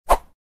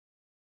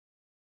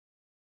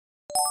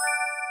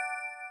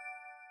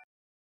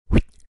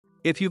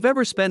If you've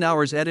ever spent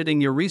hours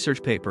editing your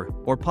research paper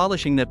or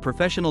polishing that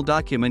professional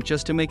document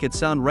just to make it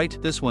sound right,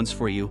 this one's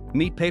for you.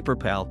 Meet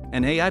Paperpal,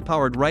 an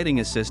AI-powered writing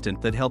assistant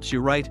that helps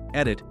you write,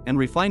 edit, and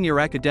refine your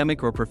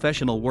academic or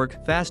professional work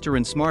faster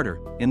and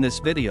smarter. In this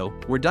video,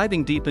 we're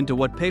diving deep into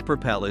what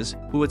Paperpal is,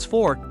 who it's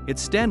for,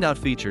 its standout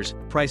features,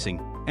 pricing,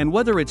 and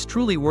whether it's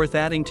truly worth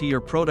adding to your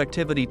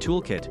productivity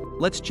toolkit.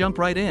 Let's jump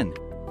right in.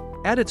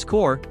 At its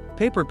core,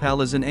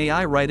 Paperpal is an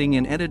AI writing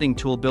and editing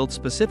tool built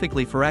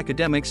specifically for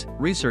academics,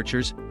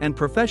 researchers, and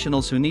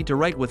professionals who need to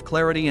write with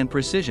clarity and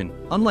precision.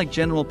 Unlike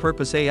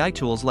general-purpose AI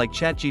tools like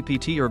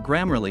ChatGPT or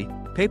Grammarly,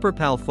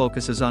 Paperpal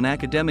focuses on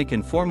academic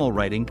and formal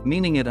writing,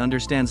 meaning it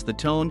understands the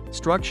tone,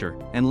 structure,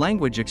 and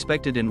language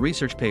expected in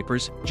research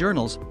papers,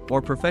 journals,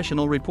 or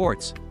professional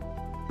reports.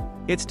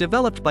 It's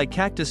developed by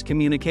Cactus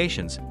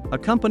Communications, a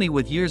company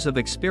with years of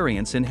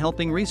experience in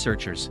helping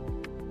researchers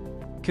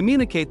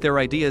communicate their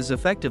ideas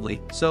effectively.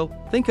 So,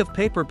 think of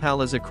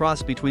Paperpal as a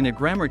cross between a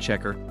grammar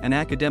checker, an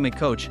academic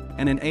coach,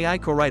 and an AI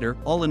co-writer,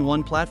 all in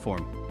one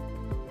platform.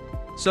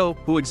 So,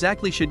 who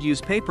exactly should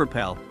use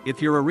Paperpal?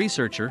 If you're a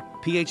researcher,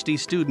 PhD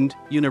student,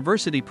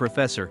 university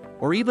professor,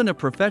 or even a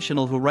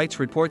professional who writes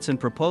reports and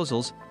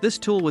proposals, this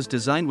tool was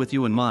designed with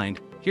you in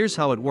mind. Here's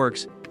how it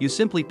works: you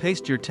simply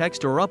paste your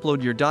text or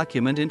upload your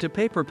document into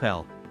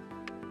Paperpal.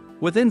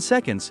 Within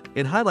seconds,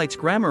 it highlights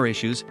grammar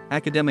issues,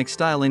 academic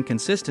style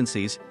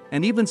inconsistencies,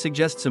 and even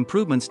suggests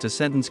improvements to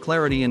sentence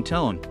clarity and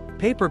tone.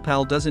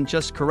 Paperpal doesn't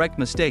just correct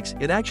mistakes,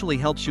 it actually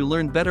helps you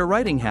learn better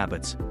writing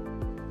habits.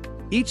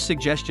 Each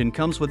suggestion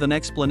comes with an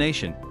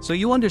explanation, so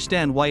you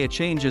understand why a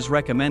change is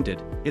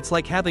recommended. It's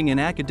like having an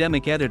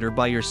academic editor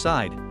by your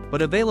side,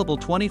 but available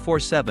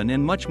 24/7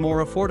 and much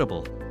more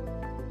affordable.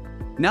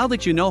 Now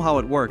that you know how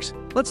it works,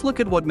 let's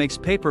look at what makes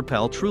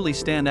Paperpal truly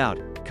stand out.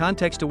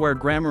 Context-aware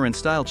grammar and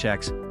style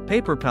checks.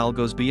 Paperpal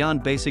goes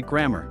beyond basic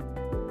grammar.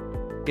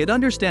 It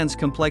understands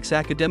complex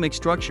academic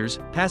structures,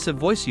 passive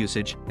voice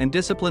usage, and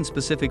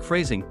discipline-specific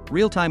phrasing,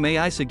 real-time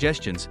AI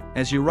suggestions.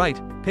 As you write,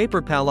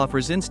 Paperpal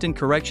offers instant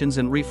corrections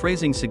and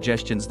rephrasing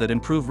suggestions that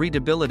improve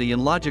readability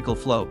and logical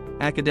flow.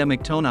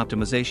 Academic tone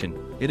optimization.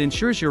 It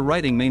ensures your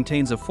writing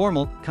maintains a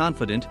formal,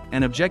 confident,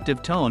 and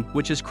objective tone,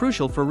 which is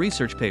crucial for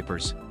research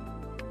papers.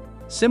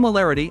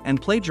 Similarity and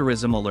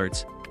plagiarism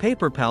alerts.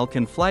 Paperpal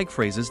can flag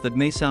phrases that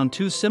may sound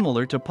too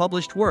similar to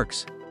published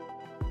works,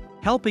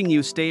 helping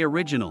you stay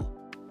original.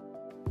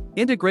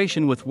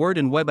 Integration with Word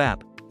and web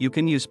app. You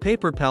can use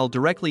Paperpal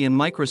directly in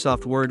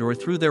Microsoft Word or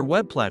through their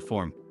web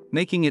platform,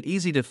 making it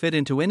easy to fit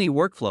into any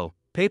workflow.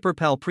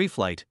 Paperpal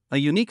Preflight, a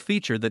unique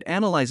feature that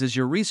analyzes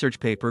your research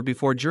paper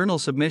before journal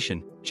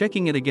submission,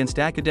 checking it against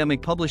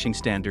academic publishing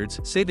standards,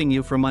 saving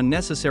you from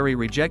unnecessary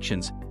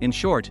rejections. In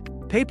short,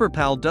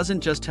 Paperpal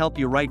doesn't just help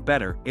you write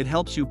better, it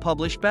helps you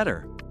publish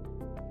better.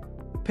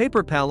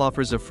 Paperpal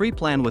offers a free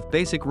plan with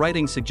basic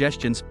writing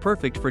suggestions,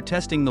 perfect for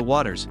testing the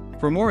waters.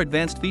 For more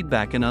advanced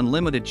feedback and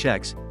unlimited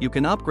checks, you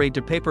can upgrade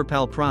to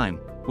Paperpal Prime,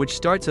 which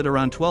starts at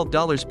around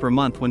 $12 per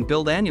month when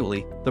billed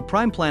annually. The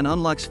Prime plan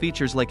unlocks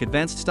features like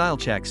advanced style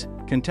checks,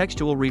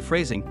 contextual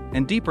rephrasing,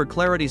 and deeper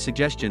clarity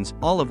suggestions,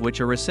 all of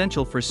which are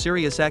essential for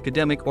serious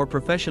academic or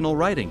professional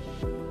writing.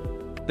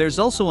 There's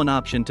also an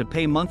option to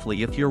pay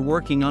monthly if you're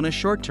working on a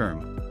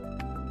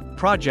short-term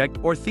project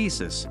or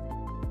thesis.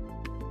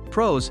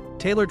 Pros,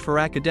 tailored for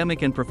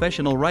academic and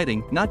professional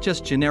writing, not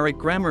just generic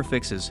grammar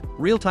fixes.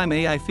 Real-time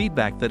AI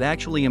feedback that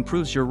actually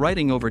improves your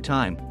writing over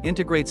time.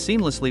 Integrates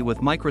seamlessly with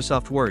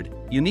Microsoft Word.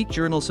 Unique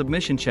journal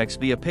submission checks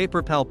via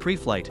Paperpal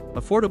Preflight.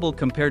 Affordable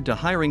compared to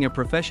hiring a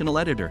professional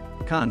editor.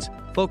 Cons,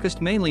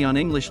 focused mainly on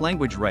English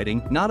language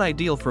writing, not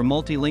ideal for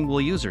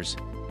multilingual users.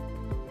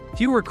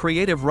 Fewer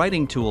creative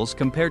writing tools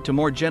compared to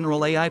more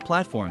general AI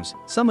platforms.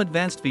 Some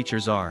advanced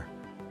features are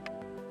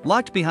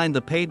locked behind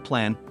the paid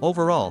plan.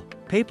 Overall,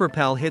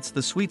 Paperpal hits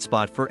the sweet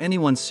spot for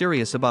anyone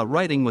serious about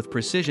writing with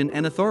precision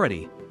and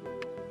authority.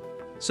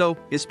 So,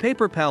 is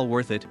Paperpal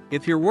worth it?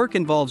 If your work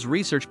involves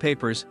research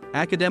papers,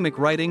 academic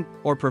writing,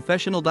 or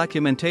professional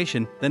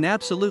documentation, then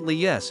absolutely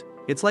yes.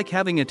 It's like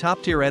having a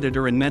top-tier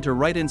editor and mentor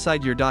right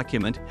inside your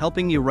document,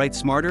 helping you write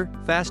smarter,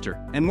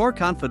 faster, and more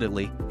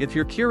confidently. If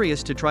you're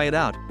curious to try it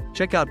out,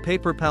 check out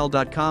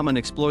paperpal.com and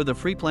explore the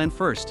free plan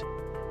first.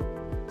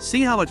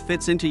 See how it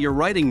fits into your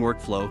writing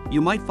workflow.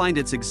 You might find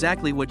it's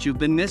exactly what you've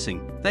been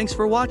missing. Thanks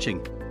for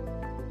watching.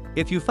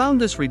 If you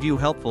found this review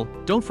helpful,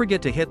 don't forget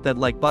to hit that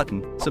like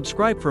button,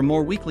 subscribe for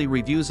more weekly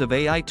reviews of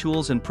AI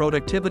tools and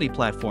productivity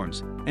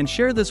platforms, and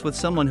share this with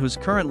someone who's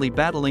currently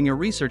battling a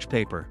research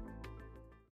paper.